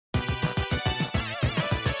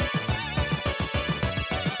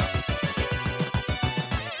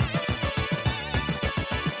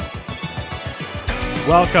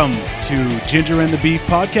Welcome to Ginger and the Beef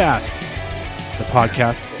podcast, the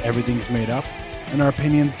podcast where everything's made up and our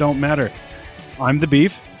opinions don't matter. I'm the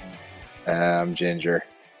Beef. I'm Ginger.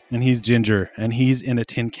 And he's Ginger, and he's in a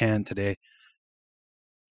tin can today.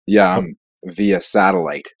 Yeah, I'm via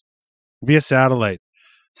satellite. Via satellite.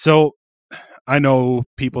 So I know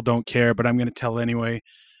people don't care, but I'm going to tell anyway.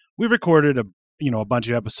 We recorded a bunch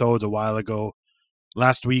of episodes a while ago.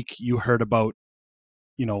 Last week you heard about,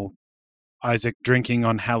 Isaac drinking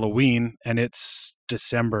on Halloween, and it's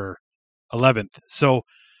December 11th. So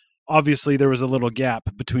obviously there was a little gap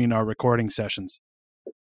between our recording sessions.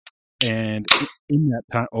 And in that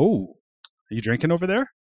time, are you drinking over there?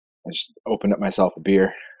 I just opened up myself a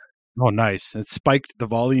beer. Oh, nice. It spiked the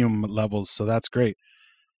volume levels, so that's great.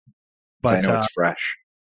 But so I know it's fresh.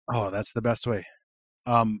 Oh, that's the best way.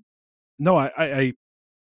 No,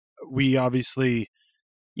 we obviously,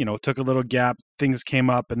 took a little gap. Things came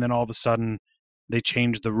up, and then all of a sudden they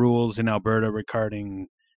changed the rules in Alberta regarding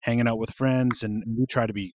hanging out with friends, and we try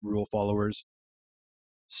to be rule followers.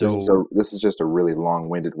 So this is just a really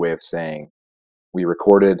long-winded way of saying we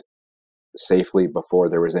recorded safely before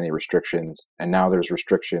there was any restrictions, and now there's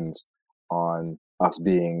restrictions on us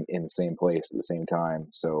being in the same place at the same time.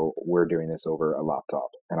 So we're doing this over a laptop,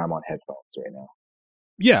 and I'm on headphones right now.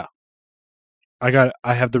 Yeah.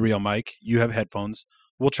 I have the real mic. You have headphones.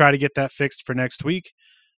 We'll try to get that fixed for next week.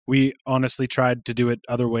 We honestly tried to do it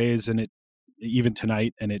other ways, and even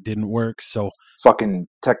tonight, and it didn't work. So fucking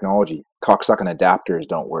technology, cocksucking adapters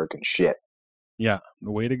don't work and shit. Yeah,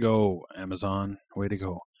 way to go, Amazon. Way to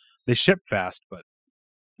go. They ship fast, but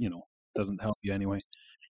doesn't help you anyway.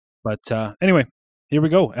 But anyway, here we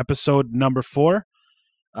go. Episode number 4.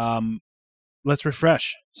 Let's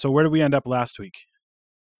refresh. So where did we end up last week?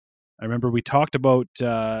 I remember we talked about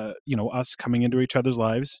us coming into each other's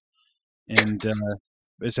lives and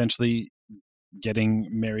essentially getting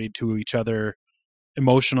married to each other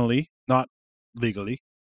emotionally, not legally.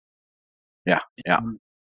 Yeah.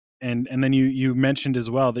 And then you mentioned as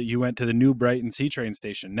well that you went to the New Brighton C train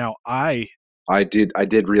station. Now I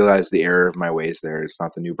did realize the error of my ways there. It's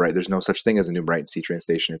not the New Brighton. There's no such thing as a New Brighton C train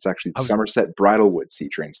station. It's actually the Somerset Bridlewood C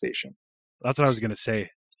train station. That's what I was going to say.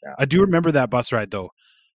 Yeah. I do remember that bus ride though.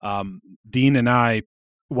 Dean and I,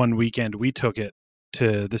 one weekend, we took it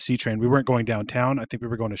to the C train. We weren't going downtown. I think we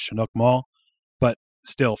were going to Chinook Mall, but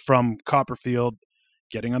still from Copperfield,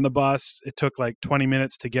 getting on the bus, it took like 20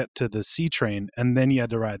 minutes to get to the C train, and then you had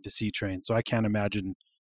to ride the C train. So I can't imagine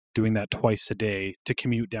doing that twice a day to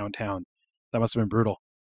commute downtown. That must have been brutal.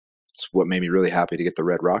 It's what made me really happy to get the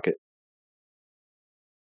Red Rocket.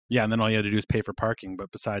 Yeah, and then all you had to do is pay for parking.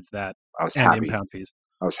 But besides that, I was happy. Impound fees.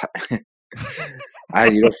 I was.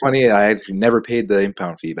 Funny. I never paid the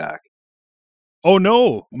impound fee back. Oh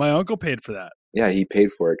no, my uncle paid for that. Yeah, he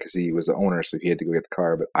paid for it because he was the owner, so he had to go get the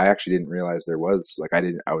car. But I actually didn't realize there was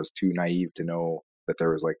I was too naive to know that there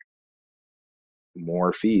was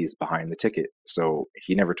more fees behind the ticket. So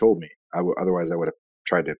he never told me. Otherwise, I would have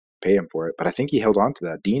tried to pay him for it. But I think he held on to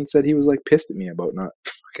that. Dean said he was pissed at me about not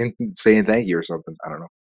fucking saying thank you or something. I don't know.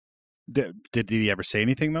 Did he ever say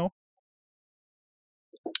anything though?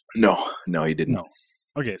 No, he didn't. No.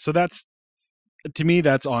 Okay, so to me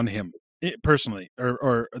that's on him personally,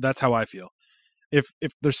 or that's how I feel. If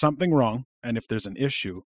there's something wrong and if there's an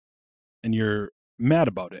issue and you're mad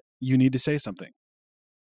about it, you need to say something.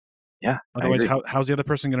 Yeah. Otherwise, how's the other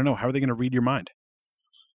person going to know? How are they going to read your mind?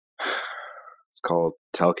 It's called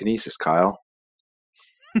telekinesis, Kyle.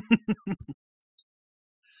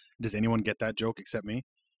 Does anyone get that joke except me?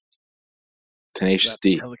 Tenacious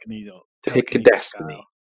D. Pick a Destiny. Kyle.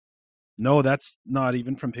 No, that's not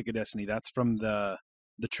even from Pick a Destiny. That's from the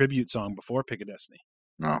tribute song before Pick a Destiny.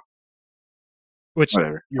 No. Which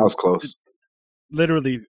whatever. I was close.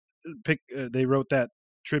 Literally, they wrote that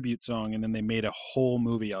tribute song and then they made a whole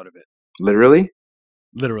movie out of it. Literally.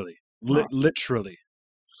 Literally. Fuck.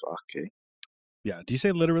 Okay. Yeah. Do you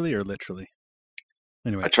say literally or literally?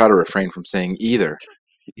 Anyway, I try to refrain from saying either.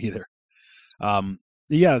 Yeah.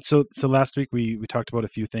 So last week we talked about a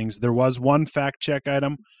few things. There was one fact check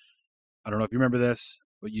item. I don't know if you remember this,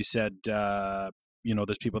 but you said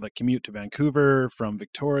there's people that commute to Vancouver from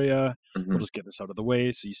Victoria. Mm-hmm. We'll just get this out of the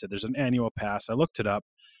way. So you said there's an annual pass. I looked it up.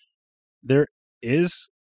 There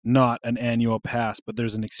is not an annual pass, but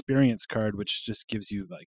there's an experience card, which just gives you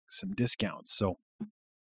some discounts. So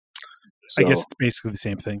I guess it's basically the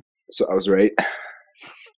same thing. So I was right.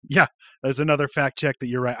 Yeah. There's another fact check that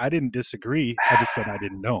you're right. I didn't disagree. I just said I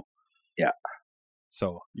didn't know. Yeah.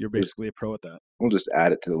 So you're basically a pro at that. We'll just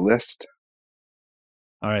add it to the list.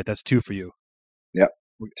 All right. That's 2 for you. Yep.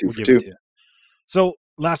 We'll 2 for give 2. It to you. So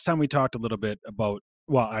last time we talked a little bit about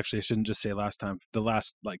well, actually, I shouldn't just say last time. The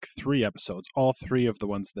last like 3 episodes, all 3 of the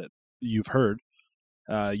ones that you've heard,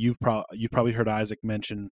 you've probably heard Isaac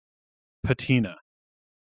mention patina.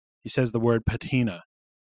 He says the word patina,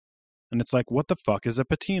 and it's like, what the fuck is a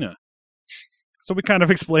patina? So we kind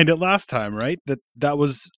of explained it last time, right? That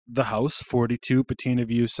was the house, 42 Patina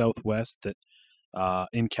View Southwest, that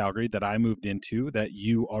in Calgary, that I moved into, that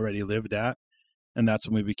you already lived at, and that's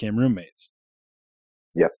when we became roommates.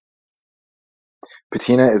 Yep.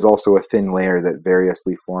 Patina is also a thin layer that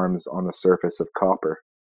variously forms on the surface of copper,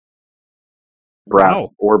 brass, Wow.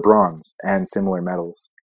 or bronze, and similar metals.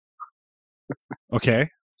 Okay.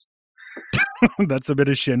 That's a bit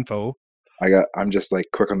of shinfo. I'm just like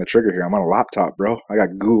quick on the trigger here. I'm on a laptop, bro. I got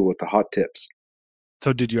Google with the hot tips.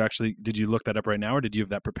 So did you look that up right now, or did you have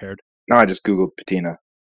that prepared? No, I just Googled patina.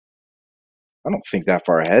 I don't think that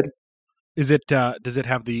far ahead. Is it does it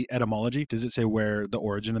have the etymology? Does it say where the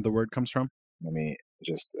origin of the word comes from? Let me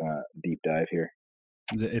just deep dive here.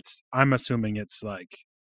 It's I'm assuming it's like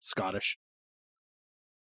Scottish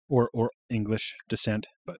or English descent,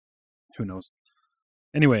 but who knows.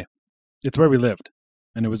 Anyway, it's where we lived,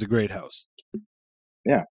 and it was a great house.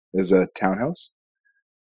 Yeah, there's a townhouse,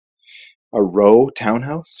 a row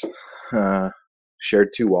townhouse, shared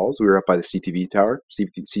 2 walls. We were up by the CTV tower,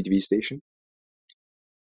 CTV station.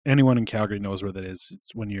 Anyone in Calgary knows where that is. It's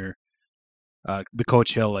when you're the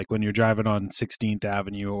Coach Hill, like when you're driving on 16th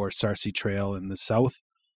Avenue or Sarcee Trail in the south.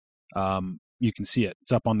 You can see it.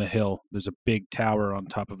 It's up on the hill. There's a big tower on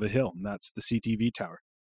top of a hill, and that's the CTV tower.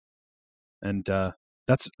 And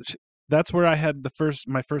that's that's where I had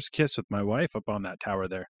my first kiss with my wife, up on that tower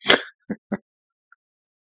there.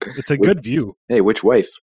 It's a good view. Hey, which wife?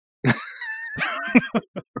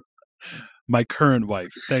 My current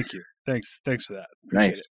wife. Thank you. Thanks for that. Appreciate it.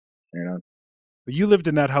 Nice. You know. But you lived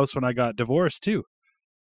in that house when I got divorced too.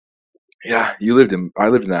 Yeah, I lived in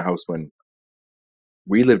that house when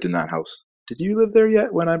we lived in that house. Did you live there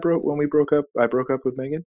yet when we broke up? I broke up with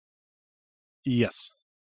Megan? Yes.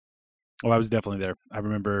 Oh, I was definitely there. I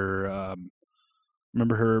remember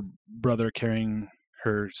her brother carrying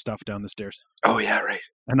her stuff down the stairs. Oh yeah, right.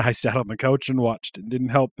 And I sat on the couch and watched. It didn't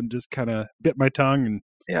help, and just kind of bit my tongue and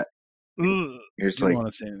Yeah. You're just didn't like want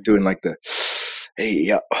to say anything. doing like the hey,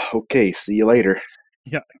 yeah, okay, see you later.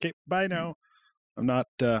 Yeah, okay, bye now. I'm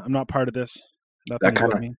not part of this. Nothing That to do kind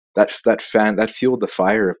with of me. that fueled the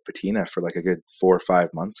fire of Patina for like a good 4 or 5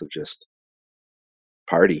 months of just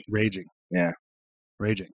party. Raging, Yeah.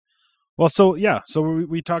 raging. Well, so yeah, so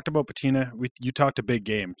we talked about Patina. You talked a big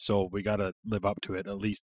game, so we got to live up to it at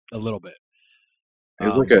least a little bit. It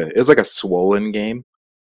was like a swollen game.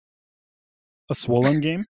 A swollen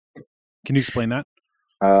game. Can you explain that?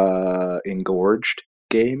 Engorged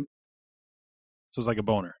game. So it's like a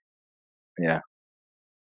boner. Yeah.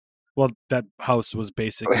 Well, that house was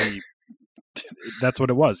basically that's what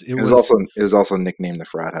it was. It It was was also nicknamed the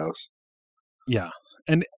frat house. yeah,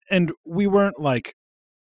 and we weren't like.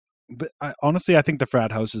 But honestly, I think the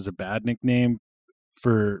frat house is a bad nickname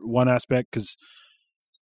for one aspect because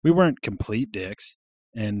we weren't complete dicks,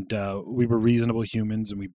 and we were reasonable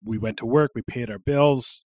humans, and we went to work, we paid our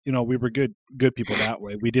bills. You know, we were good people that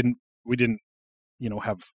way. We didn't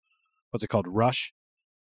have what's it called, rush.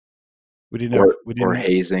 We Or didn't have,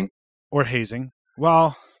 hazing. or hazing.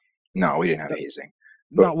 Well, No, we didn't have that, hazing.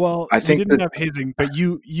 But no, well, I we think didn't that have hazing, but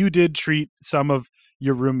you did treat some of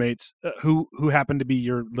your roommates who happened to be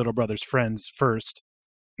your little brother's friends first.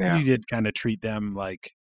 yeah, You did kind of treat them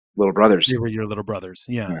like little brothers. they were your little brothers.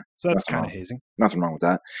 Yeah. Yeah, So that's nothing kind of wrong. hazing. Nothing wrong with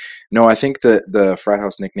that. No, I think that the frat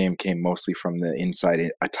house nickname came mostly from the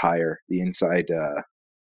inside attire, the inside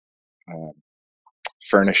um,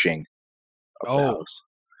 furnishing of the Oh, house.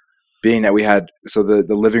 Being that we had the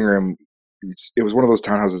living room, it was one of those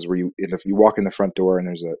townhouses where you walk in the front door and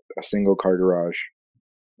there's a single car garage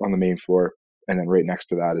on the main floor, and then right next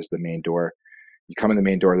to that is the main door. You come in the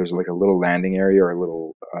main door, there's like a little landing area or a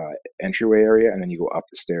little entryway area, and then you go up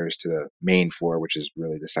the stairs to the main floor, which is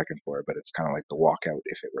really the second floor, but it's kind of like the walkout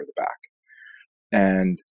if it were the back.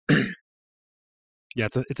 And yeah.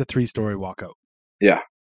 It's a 3-story walkout. yeah,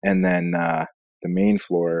 and then the main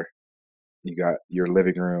floor, you got your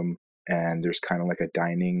living room, and there's kind of like a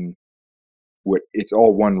dining. It's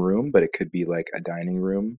all one room, but it could be like a dining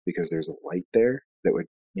room because there's a light there that would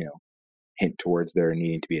hint towards there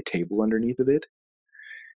needing to be a table underneath of it,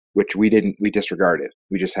 which we disregarded.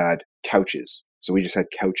 We just had couches. So we just had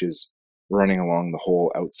couches running along the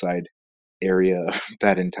whole outside area of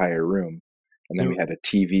that entire room. And then There, we had a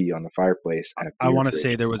TV on the fireplace and a I beer want to fridge say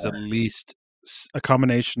in the there was at corner. least a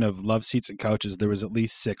combination of love seats and couches. There was at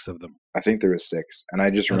least 6 of them. I think there was 6. And I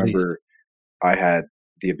just At least. remember I had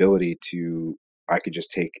the ability to I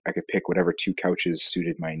could pick whatever two couches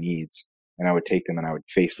suited my needs, and I would take them and I would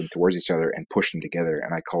face them towards each other and push them together,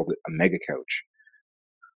 and I called it a mega couch.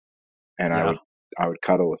 And Yeah. I would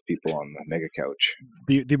cuddle with people on the mega couch.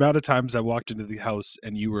 The amount of times I walked into the house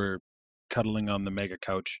and you were cuddling on the mega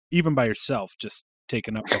couch, even by yourself, just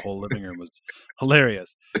taking up the whole living room, was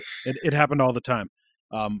hilarious. It happened all the time.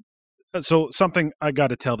 So something I got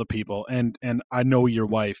to tell the people, and I know your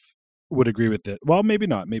wife would agree with it. Well, maybe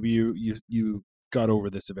not. Maybe you got over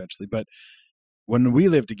this eventually, but when we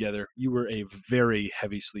lived together, you were a very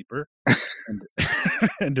heavy sleeper and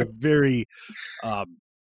and a very um,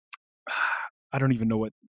 I don't even know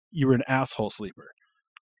what you were, an asshole sleeper.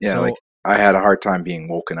 Yeah, like So I had a hard time being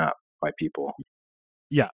woken up by people.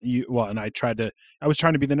 yeah, and I was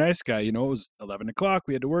trying to be the nice guy. It was 11 o'clock.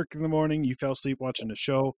 We had to work in the morning. You fell asleep watching a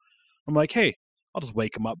show. I'm like, hey, I'll just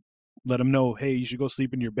wake him up, let him know, hey, you should go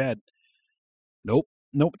sleep in your bed. Nope,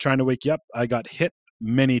 nope. Trying to wake you up. I got hit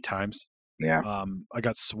many times. Yeah, I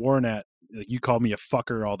got sworn at. Like, you call me a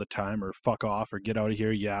fucker all the time, or fuck off, or get out of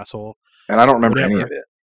here, you asshole, and I don't remember any of whatever. it.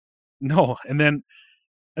 No, and then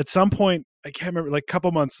at some point, I can't remember, like a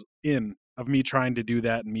couple months in of me trying to do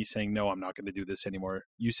that and me saying, no, I'm not going to do this anymore.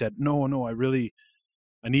 You said, no,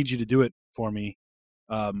 I need you to do it for me.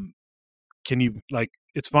 Can you, like,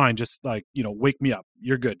 it's fine. Just like, wake me up.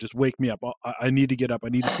 You're good. Just wake me up. I need to get up. I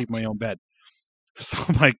need to sleep in my own bed. So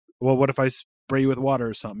I'm like, well, what if I spray you with water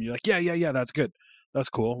or something? You're like, yeah. That's good. That's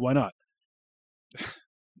cool. Why not?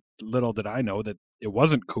 Little did I know that it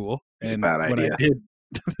wasn't cool. It's a And bad when I idea. did,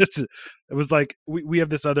 it was like, we have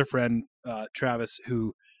this other friend, Travis,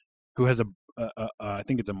 who has I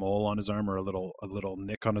think it's a mole on his arm, or a little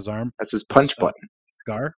nick on his arm, That's his a punch button.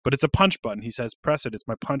 scar, but it's a punch button. He says, press it. It's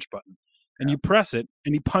my punch button. And Yeah, you press it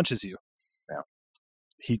and he punches you. yeah.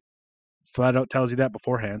 He flat out tells you that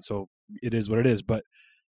beforehand. So it is what it is. But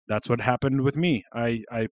that's what happened with me. I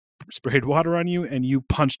sprayed water on you and you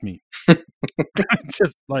punched me.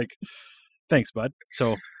 Just like, thanks, bud.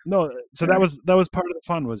 So no, so Yeah. that was part of the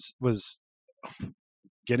fun, was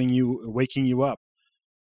waking you up.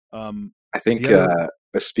 I The think other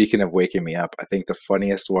speaking of waking me up, I think the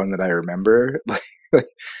funniest one that I remember,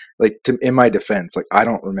 in my defense, like I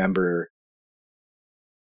don't remember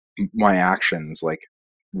my actions like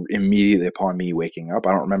immediately upon me waking up.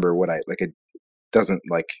 I don't remember what I like. It doesn't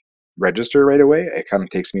like register right away. It kind of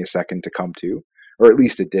takes me a second to come to, or at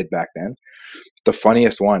least it did back then. The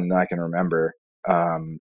funniest one that I can remember,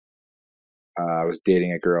 um, I was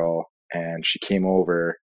dating a girl and she came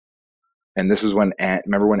over, and this is when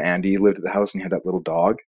remember when Andy lived at the house and he had that little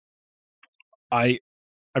dog? I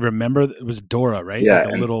I remember it was Dora, right? Yeah, Like a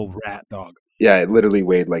and little rat dog. yeah, it literally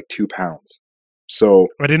weighed like 2 pounds. So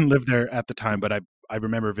I didn't live there at the time, but I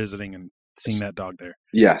remember visiting and seeing that dog there.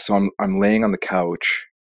 yeah, so I'm laying on the couch.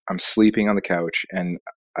 I'm sleeping on the couch, and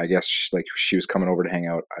I guess like she was coming over to hang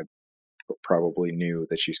out. I probably knew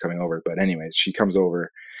that she was coming over, but anyways, she comes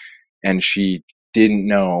over and she didn't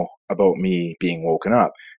know about me being woken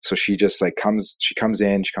up. So she just like she comes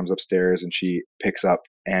upstairs and she picks up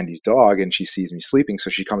Andy's dog and she sees me sleeping. So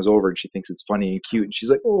she comes over and she thinks it's funny and cute. And she's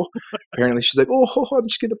like, oh, apparently she's like, oh, I'm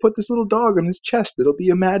just going to put this little dog on his chest. It'll be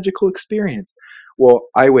a magical experience. Well,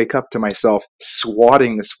 I wake up to myself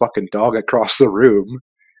swatting this fucking dog across the room,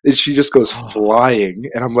 and she just goes Oh, flying.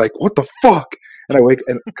 And I'm like, what the fuck? And I wake,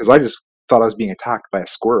 and because I just thought I was being attacked by a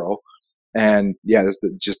squirrel. And yeah, this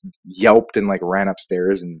just yelped and like ran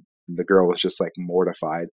upstairs, and the girl was just like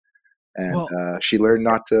mortified. And well, she learned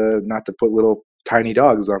not to put little tiny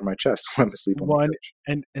dogs on my chest when I'm asleep on the one, couch.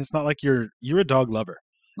 and it's not like you're a dog lover,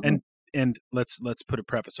 Mhm. and let's put a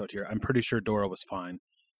preface out here. I'm pretty sure Dora was fine.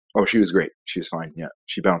 Oh, she was great. She was fine. Yeah,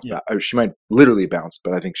 she bounced Yeah. back. She might literally bounce,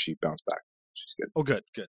 but I think she bounced back. She's good. Oh, good.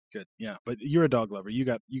 Yeah, but you're a dog lover. You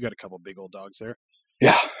got a couple big old dogs there.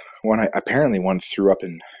 Yeah, apparently one threw up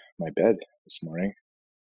in my bed this morning.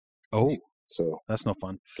 Oh, So that's no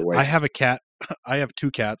fun. the I wife, have a cat. I have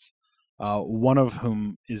two cats. One of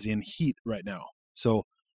whom is in heat right now. So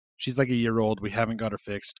she's like a year old. We haven't got her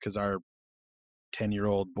fixed because our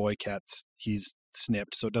 10-year-old boy cat's he's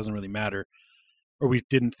snipped, so it doesn't really matter. Or we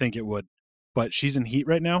didn't think it would. But she's in heat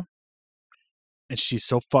right now, and she's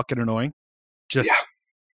so fucking annoying. Just yeah.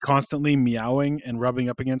 constantly meowing and rubbing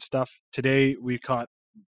up against stuff. Today we caught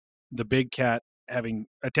the big cat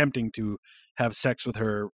attempting to have sex with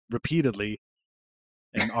her repeatedly,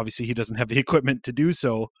 and obviously he doesn't have the equipment to do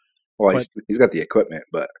so. Well, But he's got the equipment,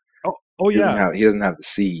 but oh yeah, he doesn't have the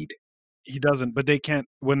seed. he doesn't. But they can't,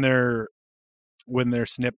 when they're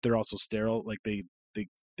snipped, they're also sterile. Like they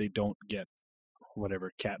don't get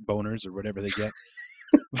whatever cat boners or whatever they get.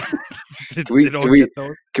 they, Can we they don't get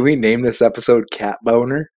those. can we name this episode Cat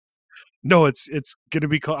Boner? No, it's gonna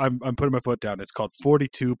be called. I'm putting my foot down. It's called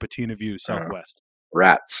 42 Patina View Uh, Southwest.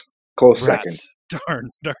 Rats. Close second. Rats.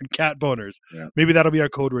 Darn cat boners. Yeah. Maybe that'll be our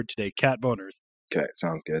code word today. Cat boners. Okay.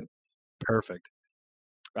 Sounds good. Perfect.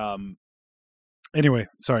 Um. Anyway,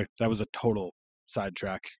 sorry, that was a total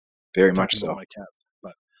sidetrack Very much talking about so. my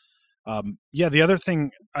cats. But yeah, the other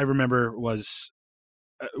thing I remember was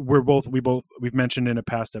we've mentioned in a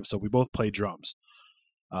past episode we both play drums.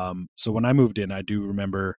 So when I moved in, I do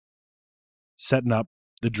remember setting up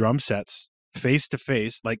the drum sets face to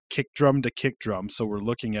face, like kick drum to kick drum. So we're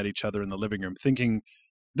looking at each other in the living room, thinking,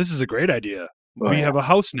 "This is a great idea. Oh We yeah. have a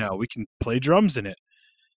house now. We can play drums in it."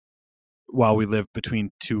 While we live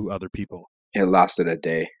between two other people. It lasted a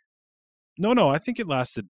day. No, I think it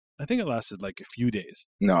lasted. I think it lasted like a few days.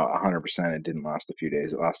 No, 100%. It didn't last a few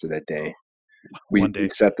days. It lasted a Oh, day. one We day.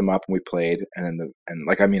 set them up and we played, and then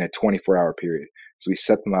like I mean a 24-hour period. So we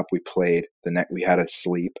set them up, we played. The next we had to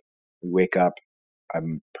sleep. We wake up.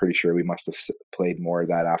 I'm pretty sure we must have played more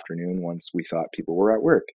that afternoon once we thought people were at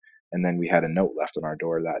work, and then we had a note left on our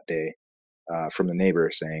door that day from the neighbor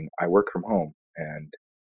saying, "I work from home, and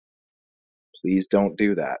please don't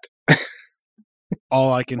do that."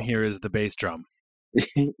 All I can hear is the bass drum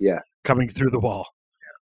Yeah, coming through the wall.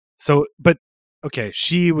 So, but okay,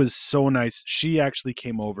 she was so nice. She actually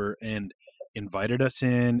came over and invited us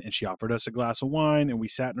in, and she offered us a glass of wine, and we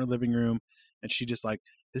sat in her living room, and she just like,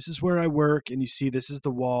 "This is where I work, and you see, this is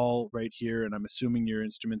the wall right here, and I'm assuming your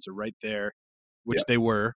instruments are right there," yeah, which they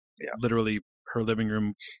were. yeah. Literally, her living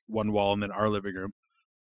room, one wall, and then our living room,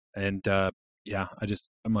 and yeah,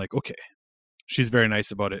 I'm like, okay, she's very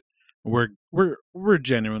nice about it. We're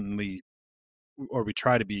genuinely, or we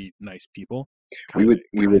try to be nice people, We kind would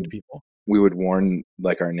we kind would people. we would warn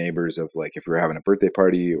like our neighbors of like if we were having a birthday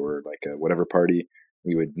party or like a whatever party,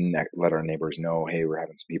 we would let our neighbors know, hey, we're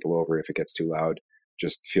having some people over. If it gets too loud,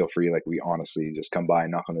 just feel free. Like we honestly just come by,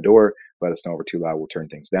 knock on the door, let us know if we're too loud. We'll turn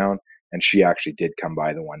things down. And she actually did come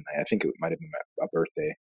by the one night. I think it might have been a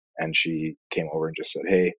birthday, and she came over and just said,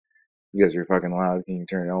 "Hey, you guys are fucking loud. Can you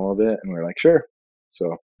turn it down a little bit?" And we are like, "Sure."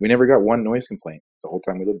 So we never got one noise complaint the whole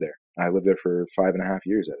time we lived there. I lived there for 5.5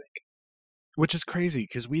 years, I think. Which is crazy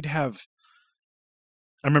because we'd have.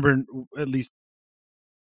 I remember at least.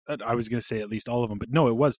 I was going to say at least all of them, but no,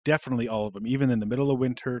 it was definitely all of them. Even in the middle of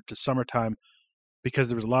winter to summertime, because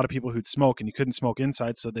there was a lot of people who'd smoke and you couldn't smoke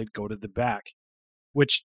inside, so they'd go to the back.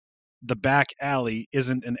 Which the back alley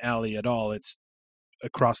isn't an alley at all. It's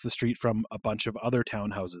across the street from a bunch of other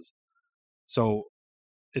townhouses. So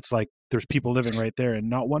it's like there's people living right there, and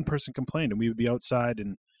not one person complained. And we would be outside,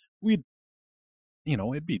 and we'd,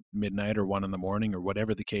 it'd be midnight or 1 in the morning or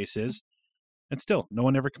whatever the case is, and still no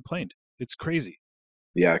one ever complained. It's crazy.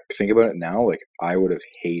 Yeah, think about it now. Like I would have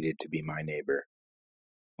hated to be my neighbor.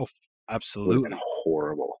 Oh, Would have been absolutely.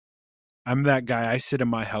 horrible. I'm that guy. I sit in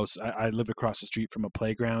my house. I live across the street from a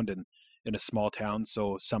playground and in a small town.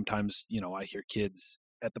 So sometimes, I hear kids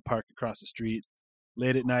at the park across the street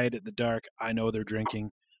late at night at the dark. I know they're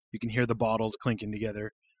drinking. You can hear the bottles clinking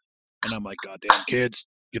together. And I'm like, goddamn kids,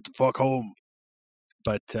 get the fuck home.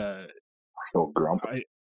 But So grump.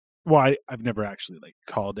 I've never actually like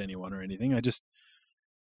called anyone or anything.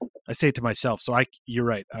 I say it to myself. So you're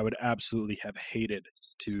right. I would absolutely have hated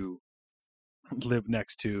to live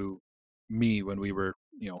next to me when we were,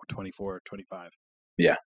 24, 25.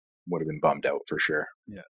 Yeah, would have been bummed out for sure.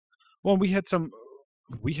 Yeah. Well, we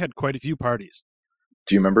had quite a few parties.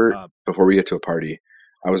 Do you remember Uh, before we get to a party?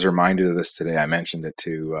 I was reminded of this today. I mentioned it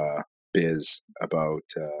to Biz about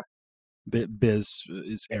Biz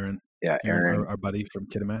is Aaron, yeah, Aaron, our buddy from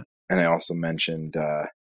Kitimat. and I also mentioned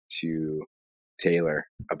to Taylor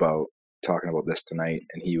about talking about this tonight,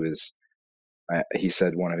 and he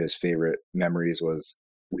said one of his favorite memories was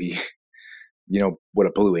we, you know what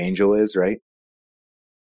a blue angel is, right?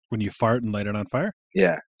 When you fart and light it on fire?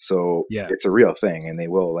 Yeah, so Yeah. it's a real thing, and they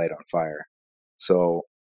will light on fire. So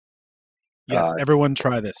Yes, uh, everyone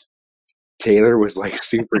try this. Taylor was like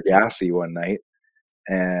super gassy one night,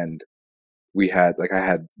 and we had like I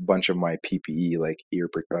had a bunch of my PPE, like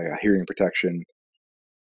hearing protection,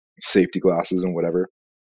 safety glasses, and whatever.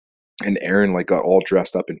 And Aaron like got all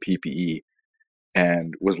dressed up in PPE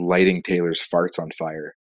and was lighting Taylor's farts on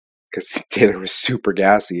fire because Taylor was super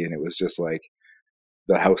gassy, and it was just like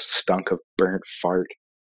the house stunk of burnt fart.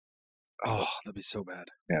 Oh, that'd be so bad.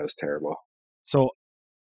 Yeah, it was terrible. So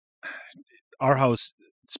our house,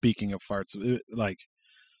 speaking of farts, like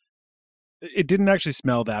it didn't actually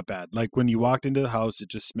smell that bad. Like when you walked into the house, it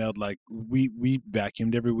just smelled like we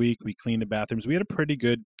vacuumed every week. We cleaned the bathrooms. We had a pretty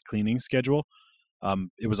good cleaning schedule.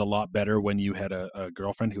 It was a lot better when you had a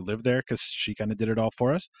girlfriend who lived there because she kind of did it all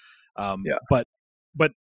for us. Yeah, But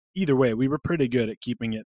either way, we were pretty good at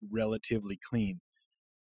keeping it relatively clean.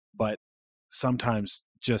 But sometimes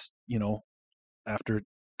just, after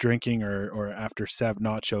drinking or after Sev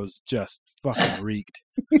nachos just fucking reeked.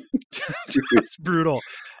 Dude, It's brutal.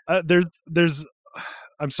 There's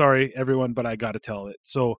I'm sorry everyone, but I got to tell it.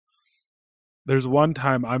 So there's one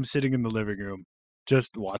time I'm sitting in the living room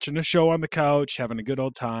just watching a show on the couch, having a good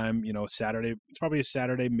old time, Saturday, it's probably a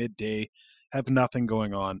Saturday midday, have nothing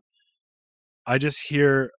going on. I just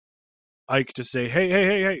hear Ike just say, "Hey, hey,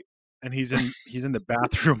 hey, hey," and he's in the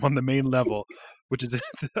bathroom on the main level, which is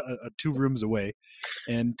 2 rooms away,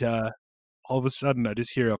 and all of a sudden I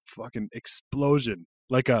just hear a fucking explosion,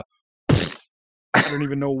 like a. I don't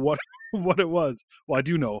even know what what it was. Well, I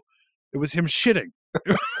do know it was him shitting.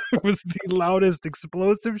 It was the loudest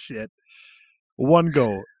explosive shit. One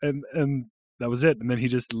go, and that was it. And then he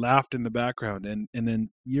just laughed in the background, and then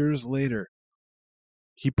years later,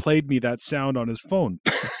 he played me that sound on his phone.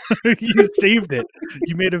 You saved it.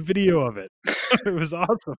 You made a video of it. It was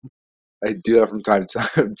awesome. I do that from time to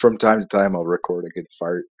time. From time to time, I'll record a good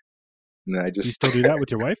fart, and then I Do you just still do that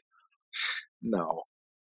with your wife? no.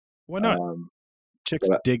 Why not? Um, Chicks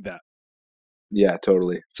but dig that. yeah,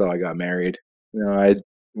 totally. That's how I got married. I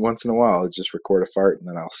once in a while I'll just record a fart and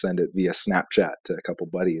then I'll send it via Snapchat to a couple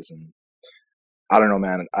buddies. And I don't know,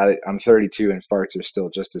 man. I'm 32 and farts are still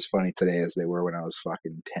just as funny today as they were when I was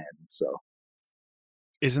fucking 10. So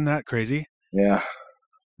Isn't that crazy? yeah,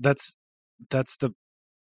 That's that's the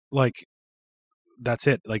like that's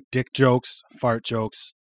it. Like dick jokes, fart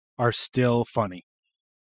jokes are still funny.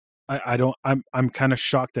 I don't. I'm kind of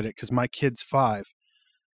shocked at it because my kid's 5,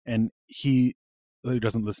 and he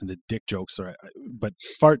doesn't listen to dick jokes but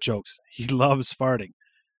fart jokes. He loves farting,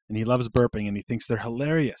 and he loves burping, and he thinks they're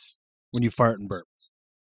hilarious when you fart and burp.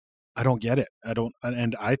 I don't get it. I don't,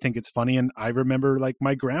 and I think it's funny. And I remember like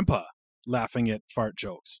my grandpa laughing at fart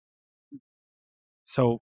jokes.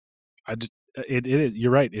 So I just it is.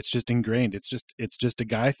 You're right. It's just ingrained. It's just a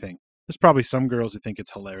guy thing. There's probably some girls who think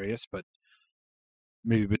it's hilarious, but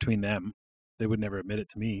maybe between them, they would never admit it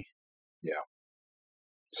to me. yeah.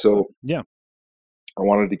 But So yeah, I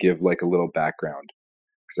wanted to give like a little background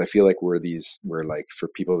because I feel like we're like for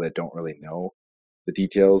people that don't really know the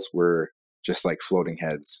details, we're just like floating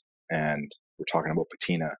heads, and we're talking about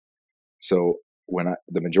Patina. So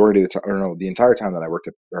the majority of the time, or no, the entire time that I worked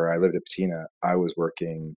at, or I lived at Patina, I was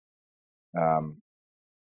working um,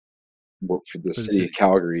 for the for the city of city.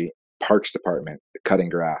 Calgary Parks Department, cutting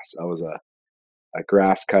grass. I was a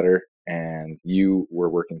grass cutter, and you were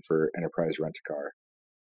working for Enterprise Rent a Car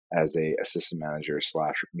as a assistant manager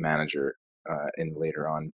slash manager in later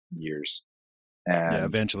on years. Yeah, And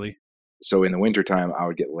eventually. so in the wintertime, I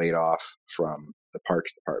would get laid off from the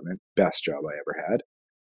Parks Department. Best job I ever had.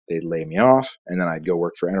 They'd lay me off, and then I'd go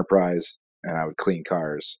work for Enterprise, and I would clean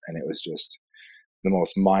cars, and it was just the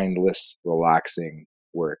most mindless, relaxing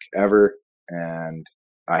work ever. And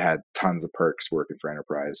I had tons of perks working for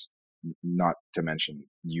Enterprise, not to mention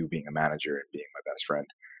you being a manager and being my best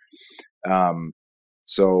friend.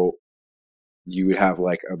 So you would have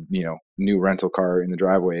like a new rental car in the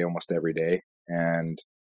driveway almost every day, and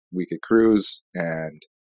we could cruise and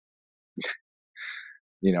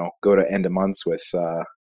go to end of months with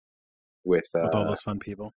With all those fun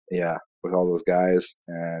people. yeah, with all those guys,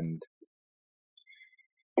 and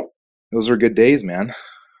those were good days, man.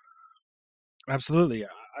 Absolutely.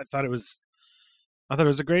 I thought it was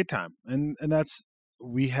a great time. And that's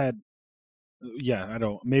we had yeah, I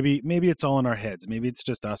don't maybe it's all in our heads. Maybe it's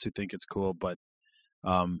just us who think it's cool, but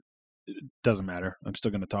it doesn't matter. I'm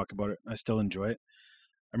still going to talk about it. I still enjoy it.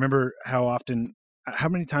 I remember how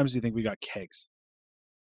many times do you think we got kegs?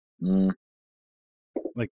 Mm,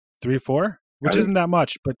 Like 3 or 4, I which think isn't that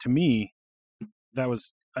much, but to me that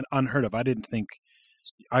was unheard of. I didn't think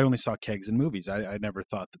I only saw kegs in movies. I never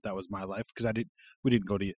thought that was my life because we didn't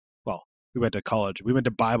go to, well, we went to college. We went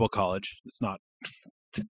to Bible college. It's not,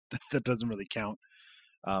 that doesn't really count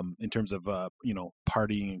in terms of,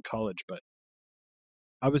 partying in college, but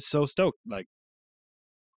I was so stoked. Like,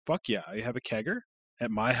 fuck yeah, I have a kegger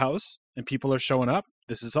at my house and people are showing up.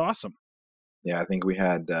 This is awesome. yeah, I think we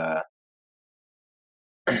had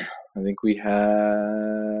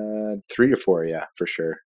 3 or 4, yeah, for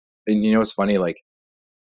sure. And it's funny, like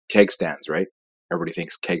keg stands, right? Everybody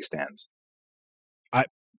thinks keg stands. I,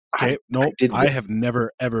 I okay, I no, did I have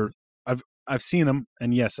never ever, I've seen them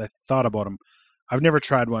and yes, I thought about them. I've never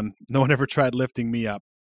tried one. No one ever tried lifting me up.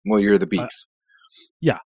 well, you're the Uh, beef.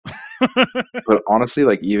 yeah. But honestly,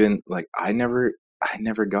 like even like I never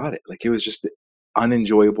got it. Like it was just an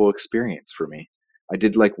unenjoyable experience for me. I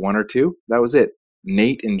did like 1 or 2. That was it.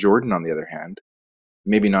 Nate and Jordan, on the other hand,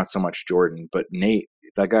 maybe not so much Jordan, but Nate,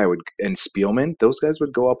 that guy would, and Spielman, those guys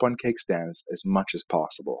would go up on cake stands as much as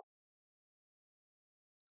possible.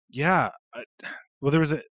 Yeah. Well, there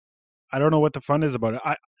was a. I don't know what the fun is about it.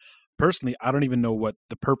 I personally, I don't even know what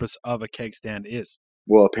the purpose of a keg stand is.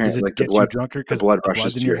 Well, Is apparently, it to like get you drunker the because blood the rushes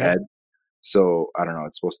blood's in to your your head? head. So I don't know.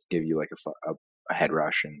 It's supposed to give you like a head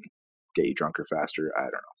rush and get you drunker faster. I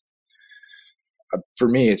don't know. For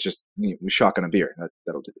me, it's just we shotgun a beer.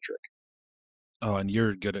 That'll do the trick. Oh, and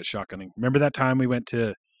you're good at shotgunning. Remember that time we went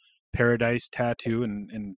to Paradise Tattoo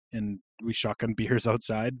and we shotgun beers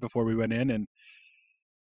outside before we went in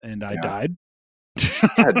and I Yeah, died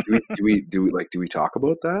yeah. Do we talk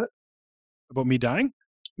about that? about me dying.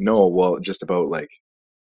 No. Well, just about like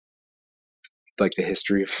the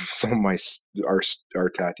history of some of our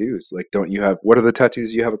tattoos. Like, don't you have what are the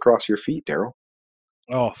tattoos you have across your feet, Daryl?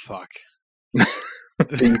 Oh fuck!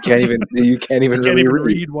 You can't I even can't really even read.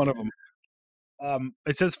 read one of them.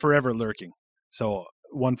 It says forever lurking. So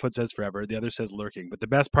one foot says forever, the other says lurking. But the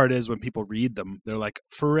best part is when people read them, they're like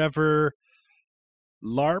forever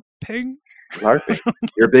LARPing. LARPing.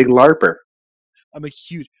 You're a big LARPer. I'm a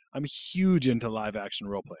huge I'm huge into live action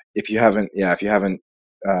roleplay. If you haven't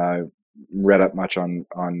uh, read up much on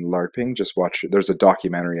LARPing, just watch. There's a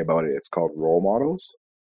documentary about it. It's called Role Models.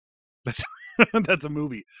 That's that's a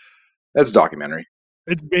movie. That's a documentary.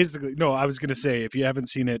 It's basically no. I was gonna say if you haven't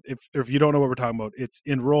seen it, if you don't know what we're talking about, it's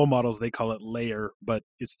in role models. They call it layer, but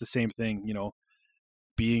it's the same thing. You know,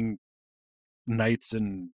 being knights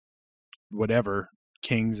and whatever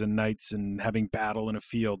kings and knights and having battle in a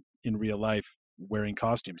field in real life wearing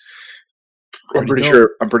costumes. Pretty dope.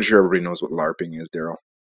 I'm pretty sure everybody knows what LARPing is, Daryl.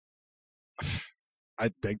 I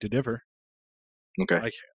beg to differ. Okay,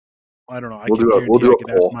 I I don't know. I can we'll guarantee do I a could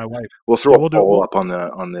ask poll. my wife. We'll throw Yeah, a we'll do it. poll up on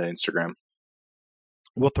the Instagram.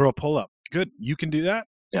 We'll throw a pull up. Good. You can do that.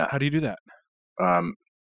 Yeah, How do you do that?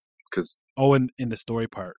 because Oh, and in the story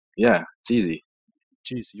part. yeah, it's easy.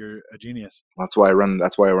 Jeez, you're a genius. That's why I run.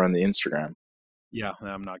 That's why I run the Instagram. Yeah,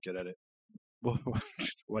 I'm not good at it. Well,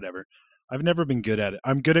 whatever. I've never been good at it.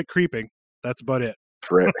 I'm good at creeping. That's about it.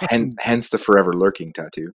 Hence the forever lurking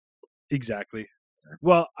tattoo. Exactly.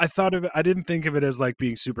 Well, I thought of it. I didn't think of it as like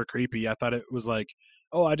being super creepy. I thought it was like,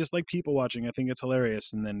 oh, I just like people watching. I think it's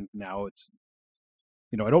hilarious. And then now it's,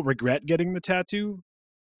 I don't regret getting the tattoo,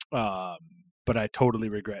 um, but I totally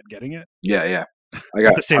regret getting it Yeah, yeah. I at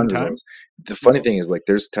got the same tons of time. those. The You funny know, thing is, like,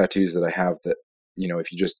 there's tattoos that I have that,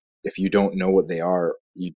 if you don't know what they are,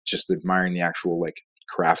 you just admiring the actual like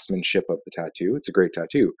craftsmanship of the tattoo. It's a great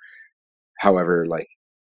tattoo. However, like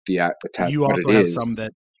you what it also have is. some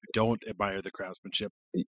that don't admire the craftsmanship.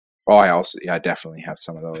 Oh, I definitely have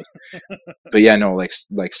some of those. But yeah, no,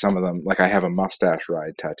 like some of them, like I have a mustache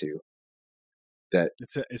ride tattoo that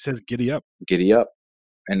It says "giddy up." giddy up,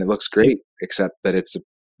 and it looks See, great, except that it's a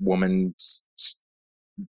woman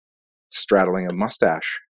straddling a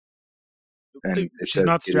mustache, and it she's says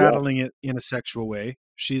not giddy up, straddling it in a sexual way.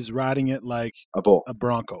 She's riding it like a bull. a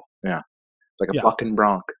bronco. Yeah, like a Yeah, bucking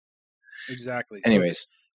bronc. exactly. So it's Anyways,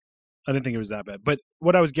 I didn't think it was that bad. But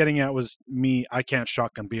what I was getting at was me. I can't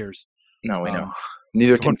shotgun beers. no, we know. Um,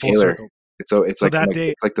 Neither going can full Taylor. circle. It's So that day,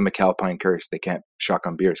 it's like the McAlpine curse. They can't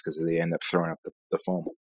shotgun beers because they end up throwing up the foam.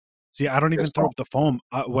 see, I don't even Fist throw bump. up the foam.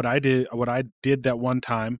 What I did that one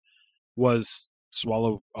time was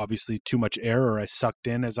swallow obviously too much air, or I sucked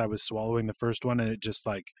in as I was swallowing the first one, and it just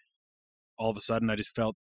like all of a sudden I just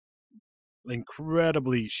felt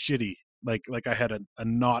incredibly shitty, like I had a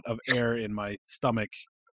knot of air in my stomach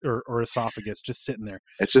or esophagus just sitting there.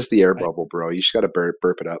 It's just the air I bubble, bro. You just got to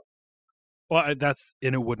burp it up. well, that's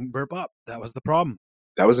and it wouldn't burp up. That was the problem.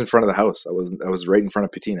 That was in front of the house. I was right in front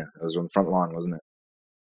of Patina. I was on the front lawn, wasn't it?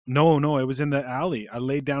 No, it was in the alley. I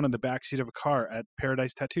laid down in the back seat of a car at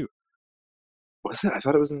Paradise Tattoo. Was it? I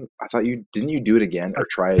thought it was in. I thought you didn't you do it again I or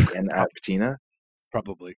try again at prob- Patina?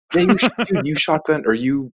 Probably. Yeah, dude, you shotgun or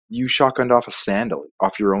you shotgunned off a sandal,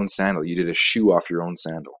 off your own sandal. You did a shoe off your own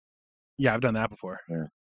sandal. Yeah, I've done that before. Yeah.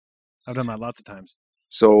 I've done that lots of times.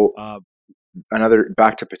 So Uh, another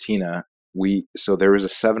back to Patina. So there was a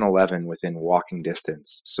 7-Eleven within walking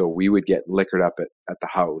distance. So we would get liquored up at the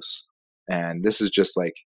house, and this is just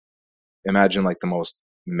like imagine like the most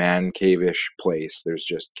man cave-ish place. There's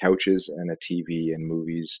just couches and a TV and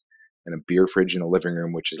movies and a beer fridge in the living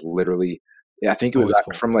room, which is literally, yeah, I think it was always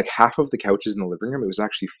full. from like half of the couches in the living room. It was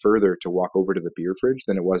actually further to walk over to the beer fridge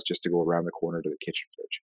than it was just to go around the corner to the kitchen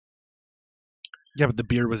fridge. Yeah, but the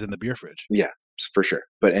beer was in the beer fridge. Yeah, for sure.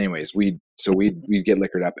 But anyways, we'd get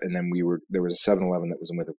liquored up, and then there was a 7-Eleven that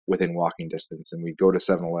was within walking distance, and we'd go to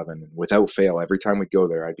 7-Eleven, and without fail, every time we'd go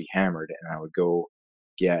there, I'd be hammered, and I would go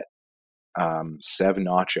get Sev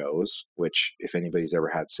nachos, which if anybody's ever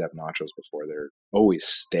had Sev nachos before, they're always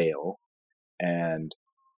stale, and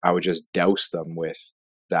I would just douse them with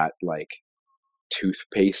that like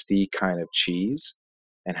toothpastey kind of cheese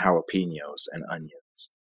and jalapenos and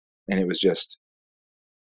onions, and it was just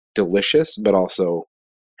delicious, but also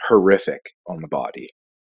horrific on the body.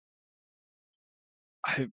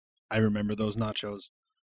 I I remember those nachos.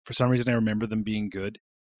 For some reason, I remember them being good,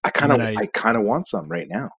 I and kind then of, I kind of want some right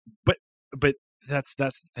now. but but that's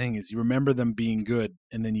the thing is you remember them being good,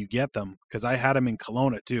 and then you get them because I had them in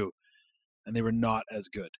Kelowna too, and they were not as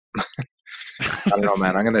good. I don't know,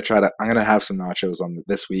 man. I'm gonna have some nachos on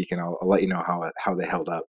this week, and I'll let you know how they held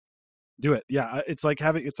up. Do it, yeah. It's like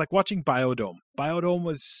watching Biodome. Biodome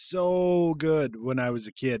was so good when I was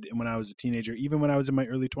a kid and when I was a teenager, even when I was in my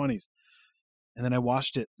early 20s. And then I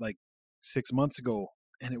watched it like 6 months ago,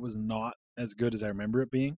 and it was not as good as I remember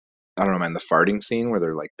it being. I don't know, man. The farting scene where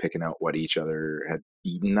they're like picking out what each other had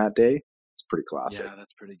eaten that day. It's pretty classic. Yeah,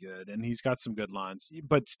 that's pretty good. And he's got some good lines.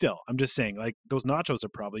 But still, I'm just saying, like, those nachos are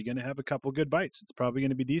probably going to have a couple good bites. It's probably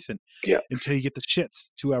going to be decent Yeah, until you get the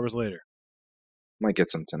shits 2 hours later might get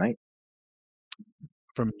some tonight,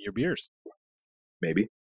 from your beers. maybe.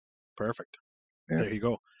 Perfect. Yeah. There you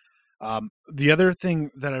go. The other thing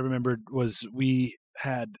that I remembered was we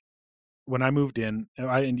had, when I moved in,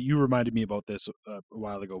 and you reminded me about this a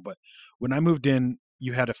while ago, but when I moved in,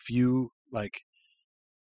 you had a few like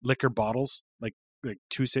liquor bottles, like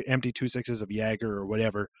empty 2.6s of Jaeger or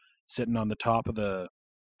whatever, sitting on the top of the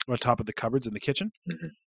cupboards in the kitchen. Hmm.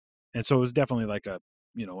 And so it was definitely like a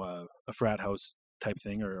frat house type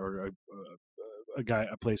thing, or a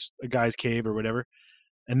guy's cave or whatever.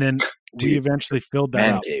 And then we Dude, eventually filled that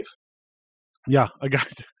man up. cave, Yeah, a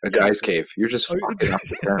guy's a yeah. guy's cave. You're just Oh, fucking up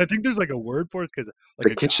the I term. think there's like a word for it because like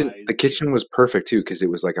The a kitchen, guy's the cave. kitchen was perfect too because it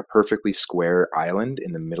was like a perfectly square island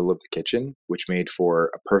in the middle of the kitchen, which made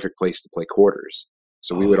for a perfect place to play quarters.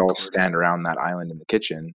 So we would Oh, all quarters. stand around that island in the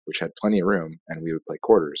kitchen, which had plenty of room, and we would play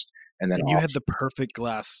quarters. And then And you off, had the perfect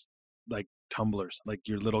glass, like tumblers, like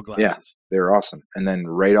your little yeah, glasses. they were awesome. And then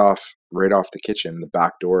right off the kitchen, the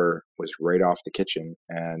back door was right off the kitchen,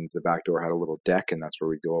 and the back door had a little deck, and that's where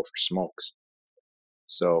we'd go out for smokes.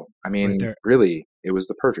 So, I Right mean, there. really, it was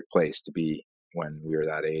the perfect place to be when we were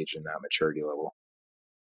that age and that maturity level.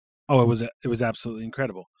 Oh, it was absolutely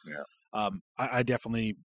incredible. Yeah. I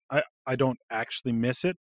definitely I don't actually miss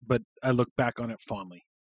it, but I look back on it fondly.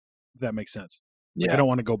 If that makes sense. Like I Yeah. don't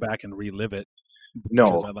want to go back and relive it because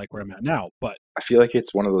No, I like where I'm at now. But I feel like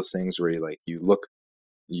it's one of those things where you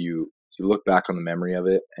look back on the memory of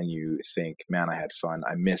it and you think, man, I had fun.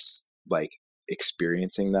 I miss like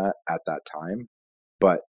experiencing that at that time.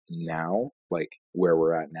 But now, like where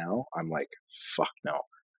we're at now, I'm like, fuck no.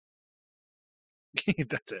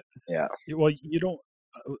 that's it. Yeah. Well, you don't.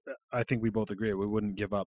 I think we both agree we wouldn't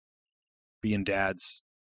give up being dads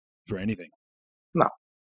for anything, No,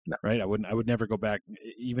 no, right? I wouldn't. I would never go back,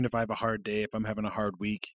 even if I have a hard day, if I'm having a hard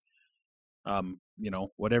week.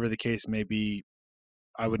 Whatever the case may be,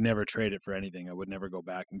 I would never trade it for anything. I would never go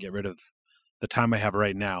back and get rid of the time I have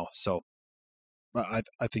right now. So I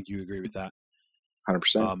think you agree with that.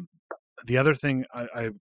 100%. Um, the other thing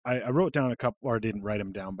I wrote down a couple, or I didn't write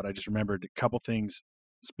them down, but I just remembered a couple things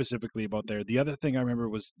specifically about there. The other thing I remember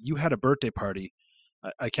was you had a birthday party.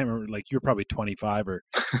 I can't remember, like you were probably 25 or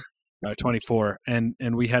 24, and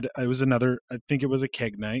we had it was another. I think it was a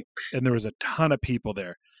keg night, and there was a ton of people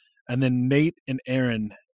there. And then Nate and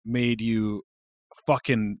Aaron made you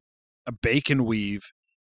fucking a bacon weave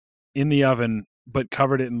in the oven, but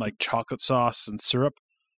covered it in like chocolate sauce and syrup.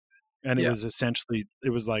 And it Yeah. was essentially, it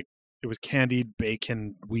was candied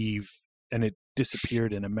bacon weave, and it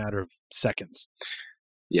disappeared in a matter of seconds.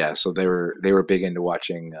 Yeah. So they were big into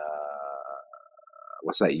watching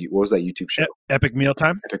what was that YouTube show? Epic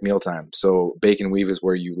mealtime. Epic Mealtime. So bacon weave is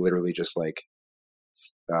where you literally just like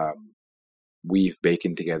um, weave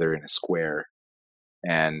bacon together in a square,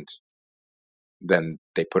 and then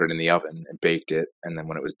they put it in the oven and baked it, and then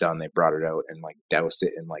when it was done, they brought it out and like doused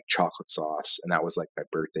it in like chocolate sauce, and that was like my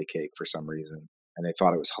birthday cake for some reason, and they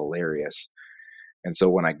thought it was hilarious. And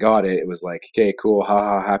so when I got it, it was like, okay, cool,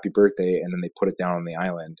 haha, happy birthday. And then they put it down on the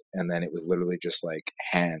island, and then it was literally just like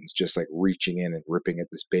hands, just like reaching in and ripping at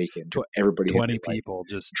this bacon. But Tw- everybody had 20 been like people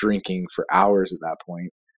just, drinking for hours at that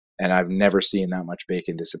point, and I've never seen that much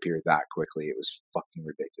bacon disappear that quickly. It was fucking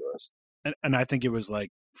ridiculous. and I think it was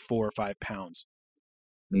like 4 or 5 pounds.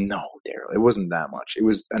 No, Daryl, it wasn't that much. It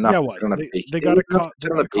was enough Yeah, it to fit was. on a They bacon. they It got was a enough to they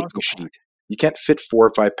fit on got a a bacon Costco pack. sheet. You can't fit 4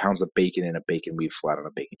 or 5 pounds of bacon in a bacon weave flat on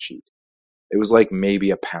a bacon sheet. It was like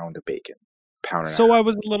maybe a pound of bacon, pound and a So half. I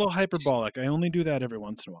was a little hyperbolic. I only do that every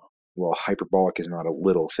once in a while. Well, hyperbolic is not a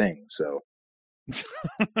little thing, so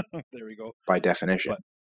There we go. by definition. But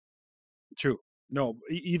true. No,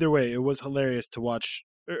 either way, it was hilarious to watch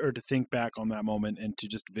or to think back on that moment and to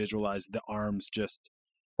just visualize the arms just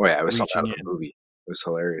Oh yeah, it was something out reaching of a in. movie. It was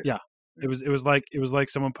hilarious. Yeah. It was like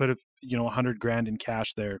someone put $100,000 in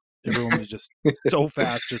cash there. Everyone was just so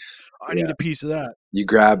fast, just I need Yeah, a piece of that. you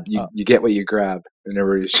grab, Uh, you get what you grab, and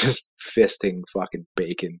everybody's just fisting fucking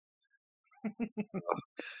bacon.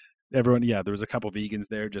 Everyone, yeah, there was a couple vegans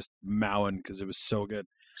there just mowing because it was so good.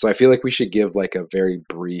 So I feel like we should give like a very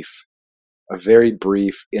brief,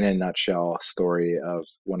 in a nutshell, story of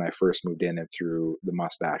when I first moved in and through the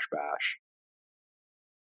Mustache Bash.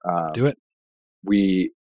 Do Um, it.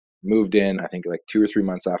 we moved in, I think, like 2 or 3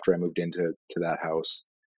 months after I moved into that house.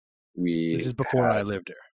 This We is before I lived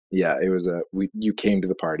there. Yeah, it was a we you came to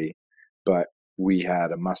the party, but we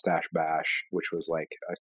had a Mustache Bash, which was like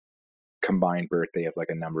a combined birthday of like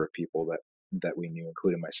a number of people that we knew,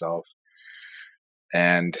 including myself.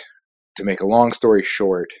 And to make a long story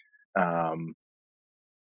short, um,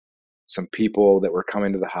 some people that were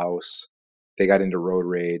coming to the house, they got into road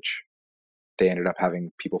rage. They ended up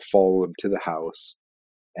having people follow them to the house,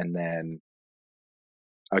 and then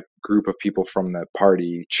a group of people from the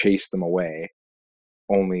party chased them away.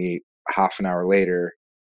 Only half an hour later,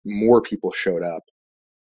 more people showed up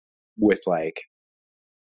with like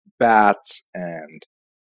bats and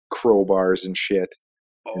crowbars and shit,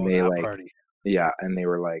 and Oh, they that like, party. yeah, and they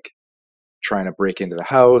were like trying to break into the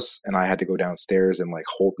house, and I had to go downstairs and like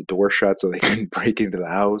hold the door shut so they couldn't break into the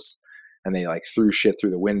house. And they like threw shit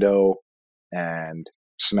through the window and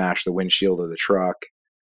smashed the windshield of the truck,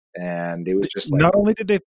 and it was just like, Not only did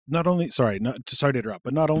they, not only, sorry to interrupt,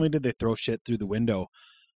 but not only did they throw shit through the window,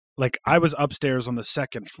 like I was upstairs on the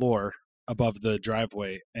second floor above the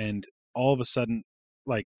driveway, and all of a sudden,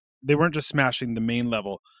 like they weren't just smashing the main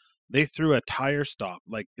level, they threw a tire stop.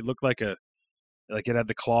 Like it looked like it had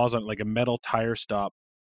the claws on it, like a metal tire stop,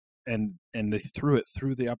 and they threw it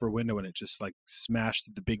through the upper window, and it just like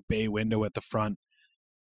smashed the big bay window at the front.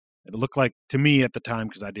 It looked like to me at the time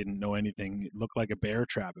because I didn't know anything. It looked like a bear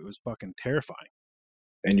trap. It was fucking terrifying.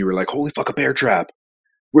 and you were like, holy fuck, a bear trap!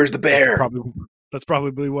 Where's the That's bear? probably that's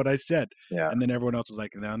probably what I said. Yeah, And then everyone else was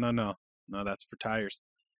like, no, no, no, no, that's for tires.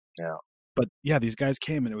 yeah. But yeah, these guys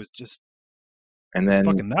came and And it was then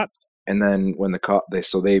fucking nuts. when the cop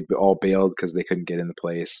they all bailed because they couldn't get in the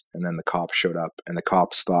place, and then the cops showed up, and the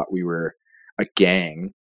cops thought we were a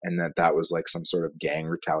gang, and that was like some sort of gang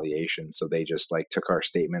retaliation. So they just like took our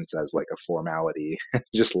statements as like a formality,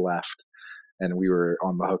 just left, and we were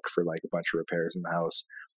on the hook for like a bunch of repairs in the house.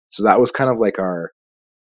 So that was kind of like our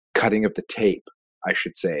cutting of the tape, I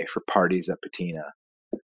should say, for parties at Patina.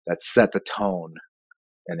 That set the tone,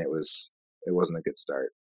 and it wasn't a good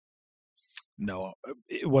start. No,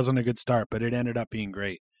 it wasn't a good start, but it ended up being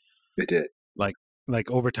great. It did. Like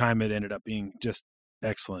over time, it ended up being just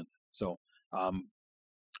excellent. So, um,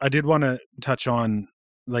 I did want to touch on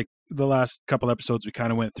like the last couple episodes. We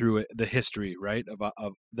kind of went through it, the history, right,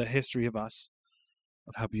 of the history of us,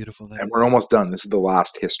 of how beautiful that And is. we're almost done. This is the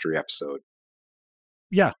last history episode.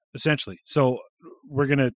 Yeah, essentially. So we're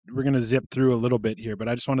gonna zip through a little bit here, but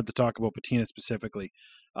I just wanted to talk about Patina specifically,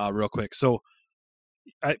 real quick. So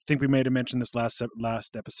I think we may have mentioned this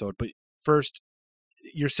last episode, but first,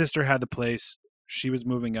 your sister had the place. She was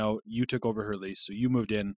moving out. You took over her lease, so you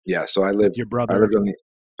moved in Yeah, so with your I brother. lived on the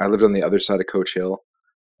I lived on the other side of Coach Hill,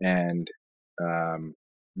 and um,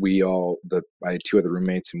 I had two other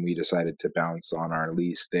roommates, and we decided to bounce on our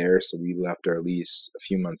lease there. So we left our lease a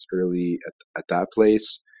few months early at that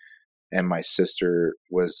place, and my sister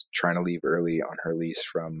was trying to leave early on her lease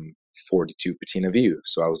from 42 Patina View.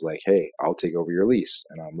 So I was like, "Hey, I'll take over your lease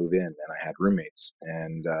and I'll move in." And I had roommates,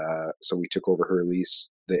 and so we took over her lease,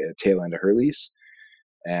 the tail end of her lease,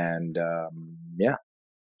 and yeah.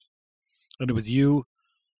 And it was you,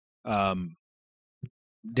 um,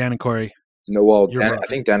 Dan and Corey, No, well, your I brother.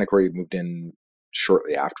 think Dan and Corey moved in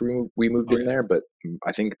shortly after we moved in Okay. there, but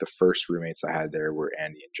I think the first roommates I had there were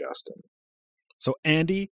Andy and Justin. So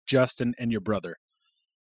Andy, Justin, and your brother,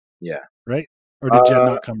 Yeah. right? Or did Jed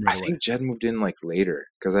not come I right away? think Jed moved in like later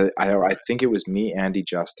because I Okay. think it was me, Andy,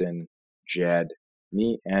 Justin, Jed,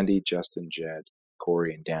 me, Andy, Justin, Jed,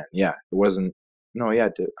 Corey, and Dan. Yeah, it wasn't. No, yeah, I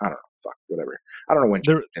don't know. Fuck, whatever. I don't know when Jed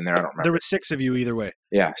There, moved in there. I don't there remember. was six of you either way.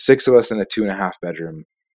 Yeah, six of us in a 2.5 bedroom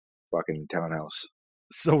fucking townhouse.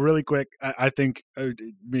 So really quick, I think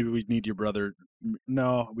maybe we need your brother.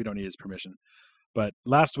 No, we don't need his permission. But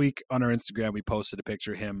last week on our Instagram, we posted a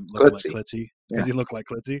picture of him looking like Klitzy. Klitzy because Yeah, he looked like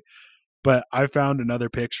Klitzy. But I found another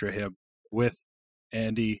picture of him with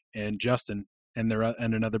Andy and Justin and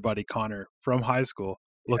another buddy Connor from high school,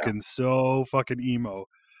 yeah. looking so fucking emo.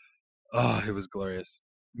 Oh, it was glorious.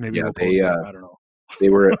 Maybe Yeah, we'll post that. I don't know. they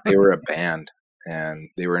were a band, and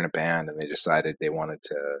they were in a band, and they decided they wanted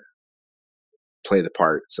to play the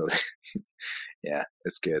part. So yeah,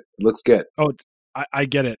 it's good. It looks good. Oh, I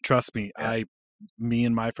get it. Trust me. Yeah, Me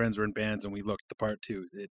and my friends were in bands and we looked the part too.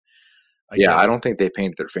 I yeah. get I it. don't think they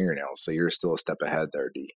painted their fingernails, so you're still a step ahead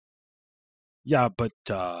there, D. Yeah, but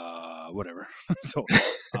whatever. So,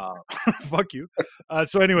 uh, fuck you.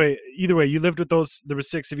 So anyway, either way, you lived with those. There were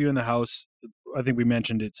 6 of you in the house. I think we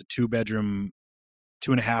mentioned it's a 2 bedroom,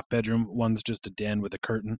 2.5 bedroom. One's just a den with a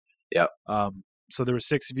curtain. Yep. So there were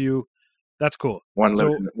 6 of you. That's cool.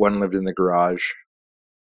 So One lived in the garage.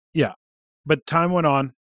 yeah, but time went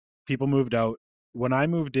on. People moved out. When I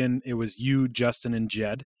moved in, it was you, Justin, and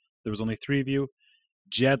Jed. There was only 3 of you.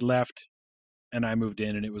 Jed left, and I moved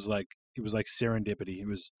in, and it was like serendipity. It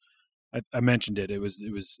was I mentioned it. It was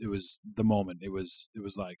the moment. It was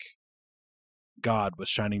like God was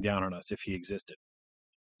shining down on us if He existed.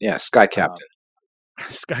 Yeah, Sky Uh, Captain.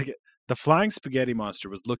 Sky, the flying spaghetti monster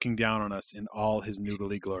was looking down on us in all his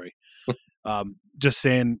noodly glory, just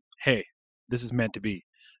saying, "Hey, this is meant to be."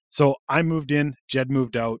 So I moved in. Jed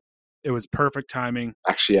moved out. It was perfect timing.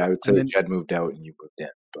 Actually, I would say And then Jed moved out and you moved in,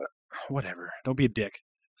 but whatever. Don't be a dick.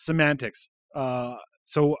 Semantics.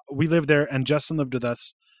 So we lived there, and Justin lived with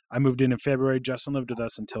us. I moved in February. Justin lived with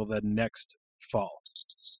us until the next fall.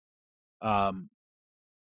 Um,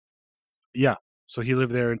 yeah. So he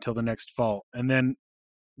lived there until the next fall, and then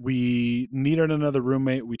we needed another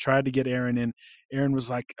roommate. We tried to get Aaron in. Aaron was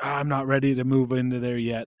like, I'm not ready to move into there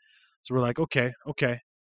yet. So we're like, okay.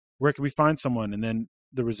 Where can we find someone? And then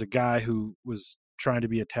there was a guy who was trying to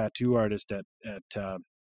be a tattoo artist at a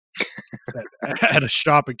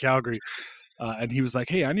shop in Calgary. And he was like,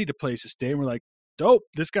 "Hey, I need a place to stay." And we're like, "Dope!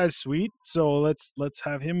 This guy's sweet. So let's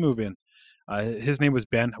have him move in." His name was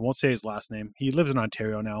Ben. I won't say his last name. He lives in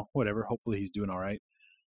Ontario now. Whatever. Hopefully, he's doing all right.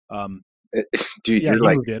 Um, dude, yeah, he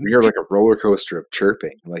moved in. you're like a roller coaster of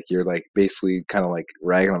chirping. Like you're like basically kind of like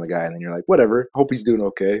ragging on the guy, and then you're like, whatever. Hope he's doing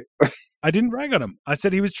okay. I didn't rag on him. I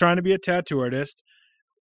said he was trying to be a tattoo artist.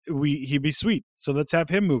 He'd be sweet. So let's have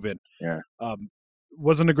him move in. Yeah. Um,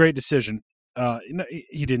 wasn't a great decision.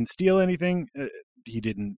 He didn't steal anything. He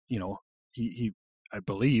didn't. He. I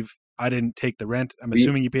believe I didn't take the rent. I'm We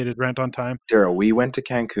assuming he paid his rent on time. Daryl, we went to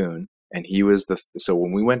Cancun, and he was so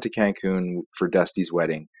when we went to Cancun for Dusty's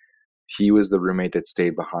wedding, he was the roommate that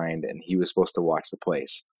stayed behind, and he was supposed to watch the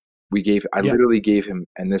place. I Yeah, literally gave him,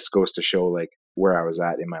 and this goes to show like where I was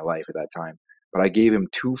at in my life at that time. But I gave him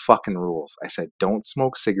 2 fucking rules. I said, don't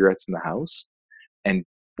smoke cigarettes in the house, and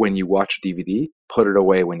when you watch a DVD, put it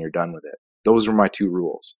away when you're done with it. Those were my 2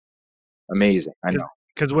 rules. Amazing, I know.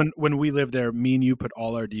 because when we lived there, me and you put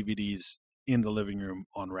all our DVDs in the living room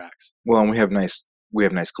on racks. Well, and we have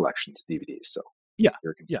nice collections of DVDs, so Yeah,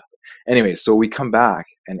 you're yeah. considered. Anyway, so we come back,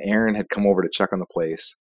 and Aaron had come over to check on the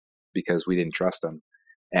place because we didn't trust him,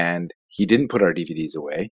 and he didn't put our DVDs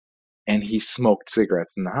away, and he smoked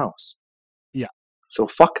cigarettes in the house. Yeah. So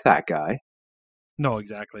fuck that guy, No,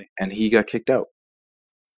 exactly. and he got kicked out.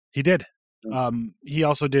 He did. Mm. He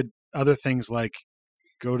also did other things like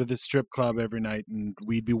go to the strip club every night, and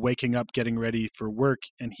we'd be waking up getting ready for work,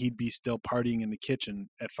 and he'd be still partying in the kitchen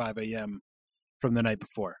at 5 a.m. from the night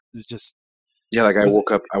before. It was just Yeah, like it was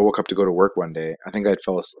I woke up to go to work one day. I think I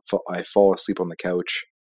fall asleep on the couch,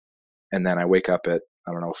 and then I wake up at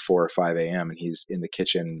I don't know 4 or 5 a.m. and he's in the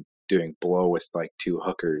kitchen doing blow with like 2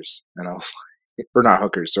 hookers, and I was like, or not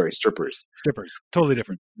hookers, sorry, strippers. strippers. Totally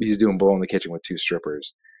different. He's doing blow in the kitchen with 2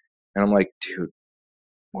 strippers, and I'm like, dude,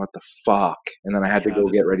 what the fuck? And then I had to Yeah, go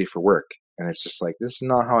get ready for work, and it's just like this is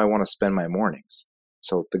not how I want to spend my mornings.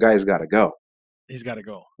 So the guy's got to go. he's got to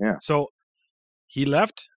go. Yeah, So he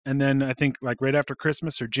left, and then I think like right after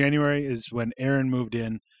Christmas or January is when Aaron moved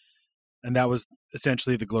in, and that was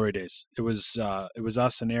essentially the glory days. It was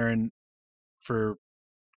us and Aaron for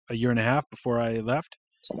a year and a half before I left.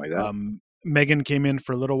 something like that. Megan came in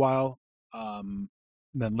for a little while,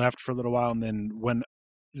 then left for a little while, and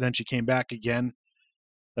then she came back again.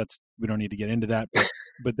 We don't need to get into that,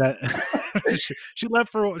 but that she It's a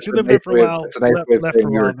lived nice there for a way of, while, it's a nice way of left for saying a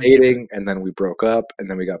we while, were and then came back. dating, and then we broke up, and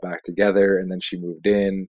then we got back together, and then she moved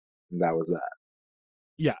in, and that was that.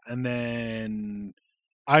 Yeah, and then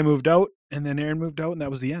I moved out, and then Aaron moved out, and that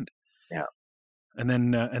was the end. Yeah,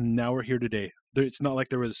 And now we're here today. It's not like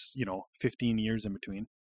there was 15 years in between.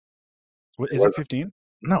 What it is it? wasn't. 15?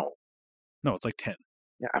 No, No, it's like 10.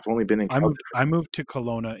 yeah, I've only been in I Calgary moved for I moved to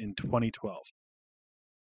Kelowna in 2012.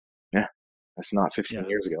 yeah, that's not 15 Yeah.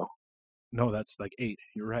 years ago. No, that's like 8.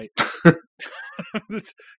 You're right.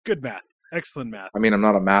 That's good math. Excellent math. I mean, I'm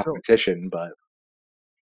not a So mathematician, but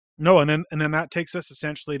No, and then that takes us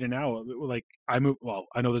essentially to now. Like I moved. Well,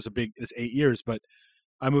 I know it's 8 years, but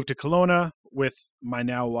I moved to Kelowna with my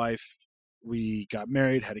now wife. We got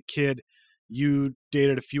married, had a kid. You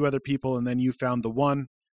dated a few other people, and then you found the one.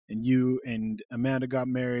 And you and Amanda got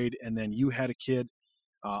married, and then you had a kid.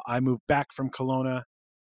 I moved back from Kelowna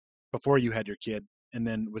before you had your kid, and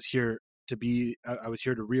then was here to be. I was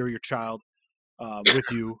here to rear your child with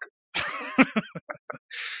you.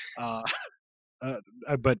 uh,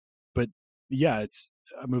 but yeah, it's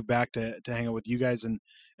I moved back to hang out with you guys and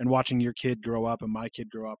watching your kid grow up and my kid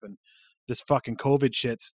grow up, and this fucking COVID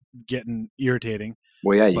shit's getting irritating.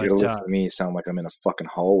 Well, yeah, you But gotta listen to me sound like I'm in a fucking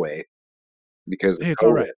hallway because of hey, it's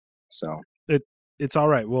all COVID. right. So It it's all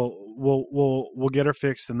right. We'll get her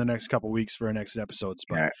fixed in the next couple weeks for our next episodes.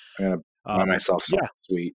 But yeah, I'm gonna buy myself yeah, something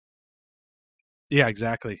sweet yeah,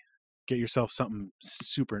 exactly. Get yourself something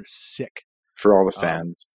super sick. for all the Um,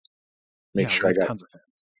 fans. Make yeah, we sure I have got tons of fans.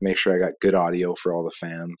 make sure I got good audio for all the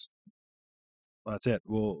fans. Well, that's it.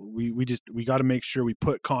 We got to make sure we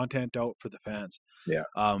put content out for the fans. Yeah.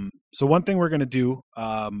 So one thing we're gonna do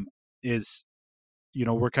is,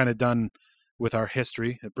 we're kind of done with our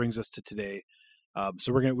history. It brings us to today.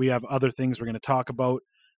 So we have other things we're gonna talk about.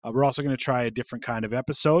 We're also gonna try a different kind of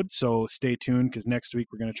episode. So stay tuned because next week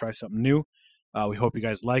we're gonna try something new. We hope you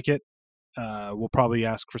guys like it. We'll probably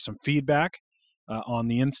ask for some feedback on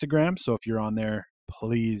the Instagram. So if you're on there,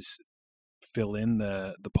 please fill in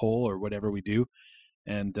the poll or whatever we do.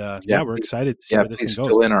 And Yeah, we're excited to see yeah, where this thing please goes.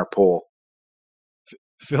 fill in our poll.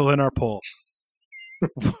 Fill in our poll.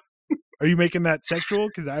 Are you making that sexual?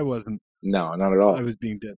 Because I wasn't. No, not at all. I was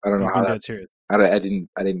being dead. I don't I know was how being dead that's. serious.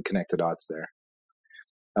 I didn't connect the dots there.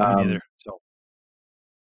 Me neither. So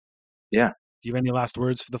Yeah, do you have any last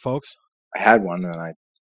words for the folks? I had one and I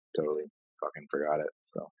totally fucking forgot it.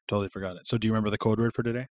 So Totally forgot it. So do you remember the code word for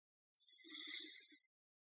today?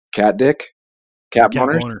 cat dick, cat Cat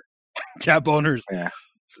boners. boner. Cat boners. Yeah.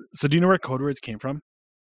 So do you know where code words came from?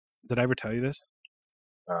 Did I ever tell you this?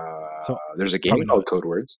 So There's a game probably called not. Code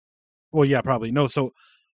Words. Well, yeah, probably. No, so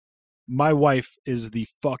my wife is the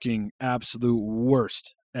fucking absolute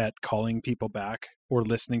worst at calling people back or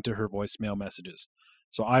listening to her voicemail messages.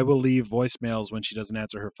 So I will leave voicemails when she doesn't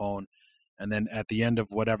answer her phone. And then at the end of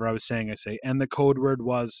whatever I was saying, I say, and the code word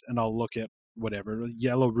was, and I'll look at whatever,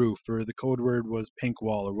 yellow roof, or the code word was pink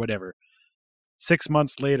wall, or whatever. 6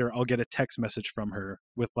 months later, I'll get a text message from her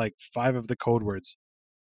with like 5 of the code words.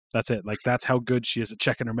 That's it. Like, that's how good she is at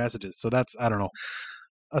checking her messages. So I don't know.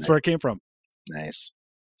 That's where it came from. Nice.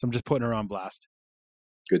 So I'm just putting her on blast.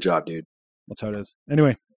 Good job, dude. That's how it is.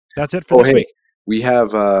 Anyway, that's it for this week. We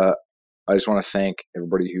have, I just want to thank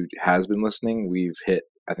everybody who has been listening. We've hit,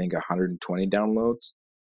 I think, 120 downloads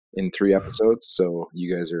in 3 episodes. So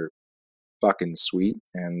you guys are fucking sweet.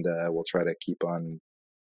 And we'll try to keep on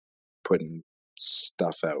putting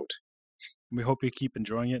stuff out. We hope you keep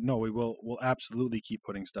enjoying it. No, we'll absolutely keep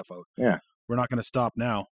putting stuff out. Yeah. We're not going to stop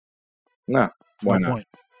now. No. Why not? Point.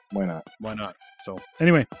 Why not? Why not? So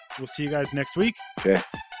anyway, we'll see you guys next week. Okay.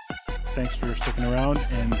 Thanks for sticking around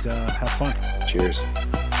and have fun. Cheers.